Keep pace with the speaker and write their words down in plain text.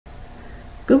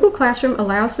Google Classroom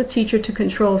allows the teacher to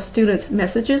control students'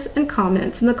 messages and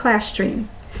comments in the class stream.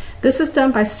 This is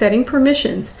done by setting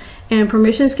permissions, and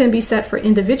permissions can be set for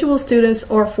individual students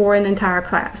or for an entire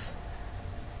class.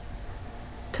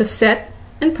 To set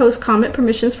and post comment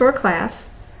permissions for a class,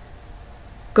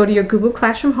 go to your Google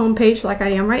Classroom homepage like I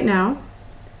am right now.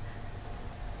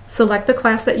 Select the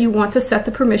class that you want to set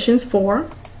the permissions for.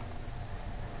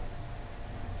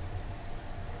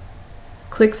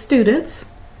 Click Students.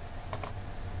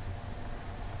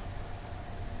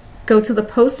 Go to the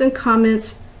Posts and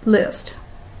Comments list.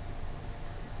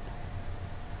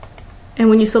 And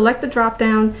when you select the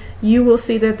drop-down, you will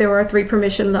see that there are 3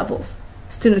 permission levels.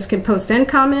 Students can post and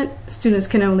comment, students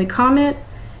can only comment,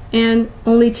 and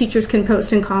only teachers can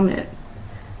post and comment.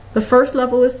 The first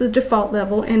level is the default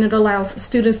level, and it allows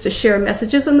students to share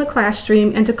messages in the class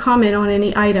stream and to comment on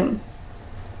any item.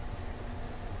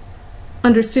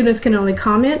 Under Students Can Only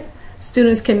Comment,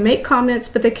 students can make comments,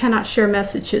 but they cannot share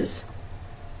messages.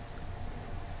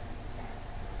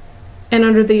 And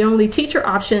under the Only Teacher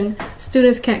option,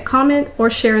 students can't comment or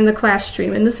share in the class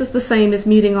stream, and this is the same as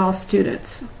muting all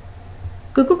students.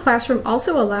 Google Classroom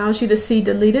also allows you to see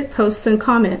deleted posts and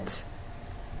comments.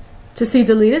 To see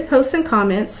deleted posts and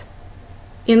comments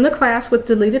in the class with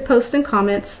deleted posts and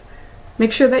comments,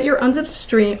 make sure that you're under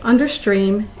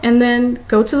Stream, and then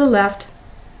go to the left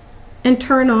and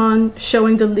turn on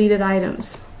Showing Deleted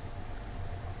Items.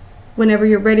 Whenever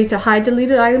you're ready to hide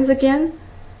deleted items again,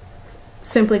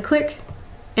 simply click,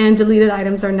 and deleted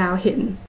items are now hidden.